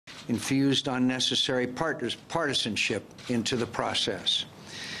infused unnecessary partisanship into the process.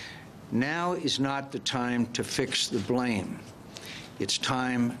 Now is not the time to fix the blame. It's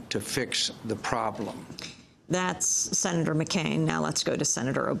time to fix the problem. That's Senator McCain. Now let's go to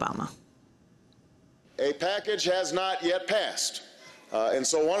Senator Obama. A package has not yet passed. And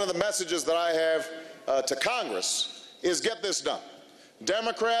so one of the messages that I have to Congress is get this done.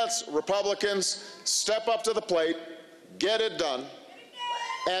 Democrats, Republicans, step up to the plate, get it done,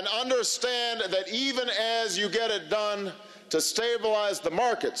 and understand that even as you get it done to stabilize the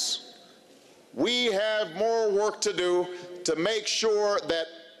markets, we have more work to do to make sure that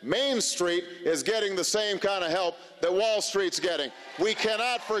Main Street is getting the same kind of help that Wall Street's getting. We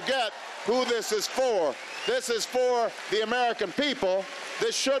cannot forget who this is for. This is for the American people.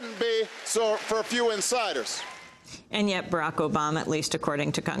 This shouldn't be for a few insiders. And yet Barack Obama, at least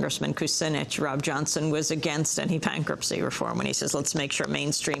according to Congressman Kucinich, Rob Johnson was against any bankruptcy reform when he says, let's make sure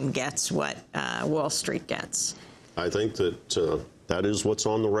mainstream gets what Wall Street gets. I think that that is what's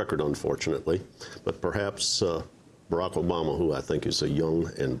on the record, unfortunately. But perhaps Barack Obama, who I think is a young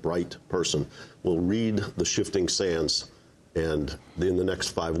and bright person, will read the shifting sands, and in the next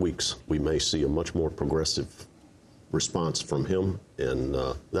 5 weeks, we may see a much more progressive response from him. And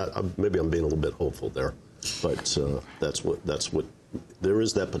maybe I'm being a little bit hopeful there, but that's what there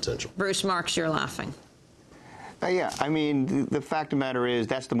is that potential. Bruce Marks, you're laughing. Yeah, I mean, the fact of the matter is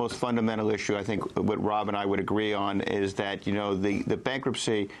that's the most fundamental issue. I think what Rob and I would agree on is that, you know, the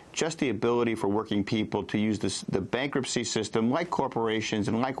bankruptcy, just the ability for working people to use the bankruptcy system like corporations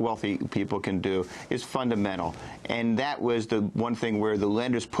and like wealthy people can do is fundamental. And that was the one thing where the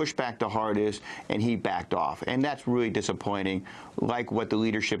lenders pushed back the hardest and he backed off. And that's really disappointing, like what the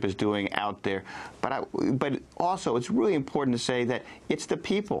leadership is doing out there. But also, it's really important to say that it's the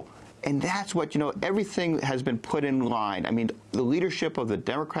people. And that's what, you know, everything has been put in line. I mean, the leadership of the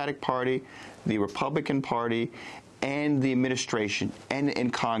Democratic Party, the Republican Party, and the administration and in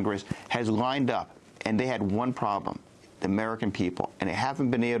Congress has lined up, and they had one problem: the American people. And they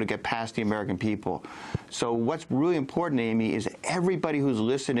haven't been able to get past the American people. So what's really important, Amy, is everybody who's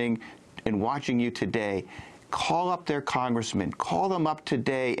listening and watching you today, call up their congressman, call them up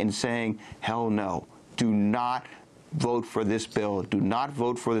today and saying, hell no, do not vote for this bill. Do not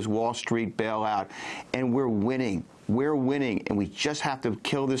vote for this Wall Street bailout. And we're winning. We're winning. And we just have to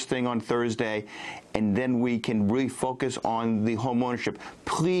kill this thing on Thursday, and then we can really focus on the home ownership.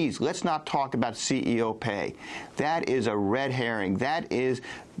 Please, let's not talk about CEO pay. That is a red herring.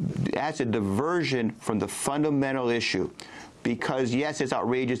 That's a diversion from the fundamental issue. Because, yes, it's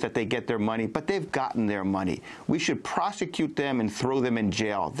outrageous that they get their money, but they've gotten their money. We should prosecute them and throw them in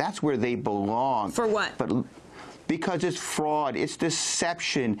jail. That's where they belong. For what? Because it's fraud, it's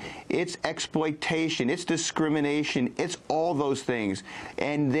deception, it's exploitation, it's discrimination, it's all those things.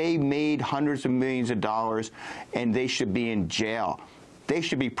 And they made hundreds of millions of dollars, and they should be in jail. They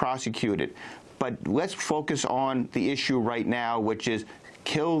should be prosecuted. But let's focus on the issue right now, which is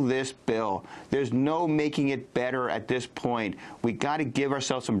kill this bill. There's no making it better at this point. We got to give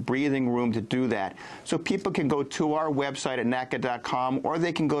ourselves some breathing room to do that. So people can go to our website at NACA.com, or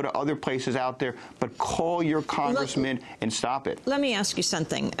they can go to other places out there, but call your congressman and stop it. Let me ask you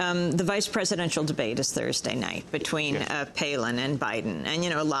something. The vice presidential debate is Thursday night between Palin and Biden. And, you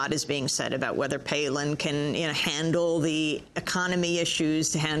know, a lot is being said about whether Palin can, you know, handle the economy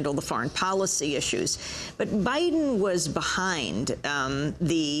issues, to handle the foreign policy issues. But Biden was behind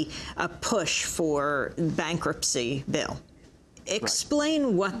the push for bankruptcy bill.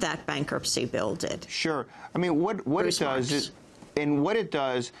 Explain what that bankruptcy bill did. Sure. I mean, what it does is,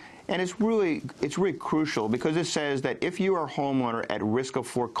 and it's really crucial, because it says that if you are a homeowner at risk of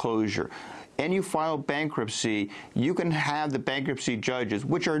foreclosure and you file bankruptcy, you can have the bankruptcy judges,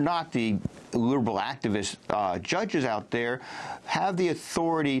 which are not the liberal activist judges out there, have the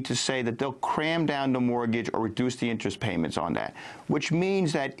authority to say that they'll cram down the mortgage or reduce the interest payments on that, which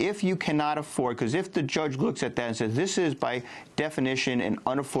means that if you cannot afford, because if the judge looks at that and says this is by definition an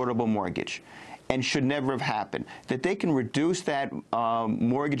unaffordable mortgage and should never have happened, that they can reduce that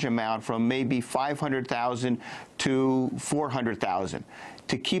mortgage amount from maybe $500,000 to $400,000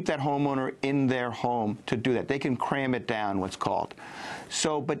 to keep that homeowner in their home to do that. They can cram it down, what's called.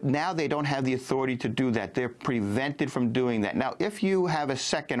 So, but now they don't have the authority to do that. They're prevented from doing that. Now, if you have a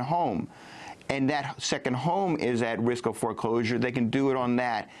second home, and that second home is at risk of foreclosure, they can do it on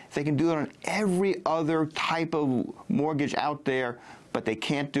that. They can do it on every other type of mortgage out there, but they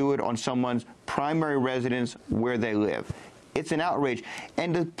can't do it on someone's primary residence where they live. It's an outrage.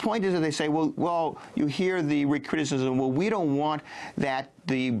 And the point is that they say, well, you hear the criticism, well, we don't want that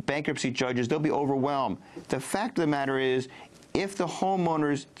the bankruptcy judges, they'll be overwhelmed. The fact of the matter is, if the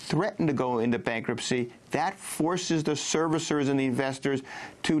homeowners threaten to go into bankruptcy, that forces the servicers and the investors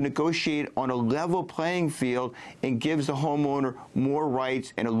to negotiate on a level playing field and gives the homeowner more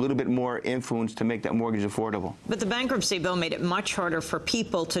rights and a little bit more influence to make that mortgage affordable. But the bankruptcy bill made it much harder for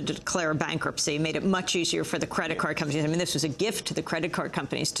people to declare bankruptcy, made it much easier for the credit card companies. I mean, this was a gift to the credit card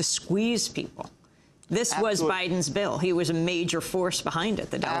companies to squeeze people. This was Biden's bill. He was a major force behind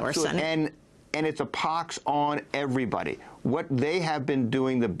it, the Delaware Senate. And it's a pox on everybody. What they have been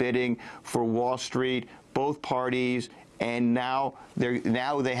doing the bidding for Wall Street, both parties, and now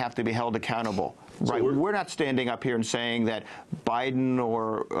they have to be held accountable. Right? So we're not standing up here and saying that Biden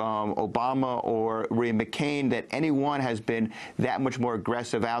or Obama or McCain, that anyone has been that much more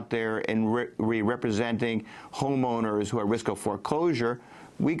aggressive out there in representing homeowners who are at risk of foreclosure.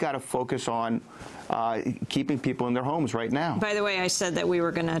 We got to focus on keeping people in their homes right now. By the way, I said that we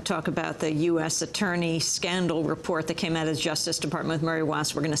were going to talk about the U.S. Attorney scandal report that came out of the Justice Department with Murray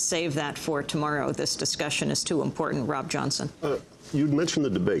Wass. We're going to save that for tomorrow. This discussion is too important. Rob Johnson. You mentioned the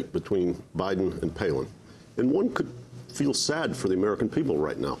debate between Biden and Palin, and one could feel sad for the American people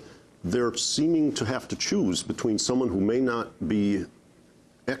right now. They're seeming to have to choose between someone who may not be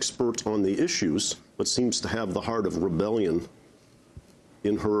expert on the issues, but seems to have the heart of rebellion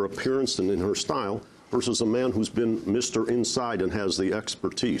in her appearance and in her style, versus a man who's been Mr. Inside and has the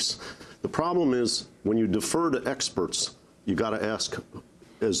expertise. The problem is, when you defer to experts, you got to ask,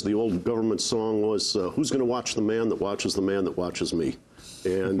 as the old government song was, who's going to watch the man that watches me?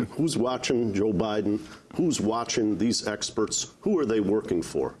 And who's watching Joe Biden? Who's watching these experts? Who are they working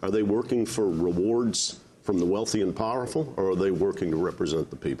for? Are they working for rewards from the wealthy and powerful, or are they working to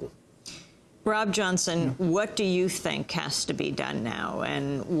represent the people? Rob Johnson, what do you think has to be done now?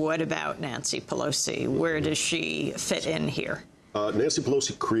 And what about Nancy Pelosi? Where does she fit in here? Nancy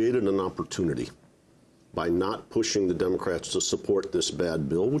Pelosi created an opportunity by not pushing the Democrats to support this bad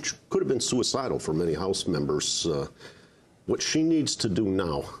bill, which could have been suicidal for many House members. What she needs to do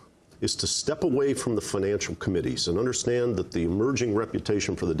now is to step away from the financial committees and understand that the emerging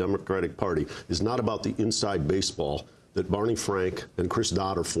reputation for the Democratic Party is not about the inside baseball that Barney Frank and Chris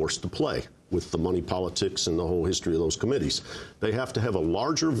Dodd are forced to play with the money politics and the whole history of those committees. They have to have a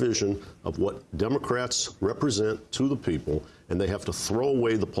larger vision of what Democrats represent to the people, and they have to throw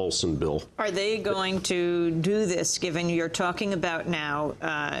away the Paulson bill. Are they going to do this, given you're talking about now,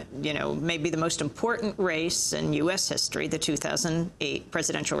 you know, maybe the most important race in U.S. history, the 2008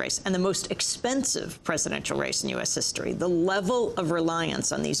 presidential race, and the most expensive presidential race in U.S. history, the level of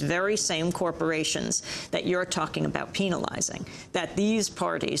reliance on these very same corporations that you're talking about penalizing, that these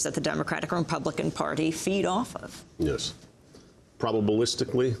parties, that the Democratic and Republican Party feed off of? Yes.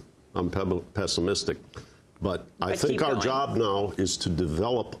 Probabilistically, I'm pessimistic. But I think our job now is to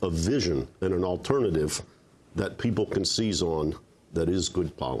develop a vision and an alternative that people can seize on that is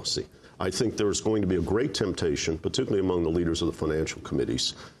good policy. I think there's going to be a great temptation, particularly among the leaders of the financial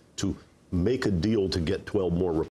committees, to make a deal to get 12 more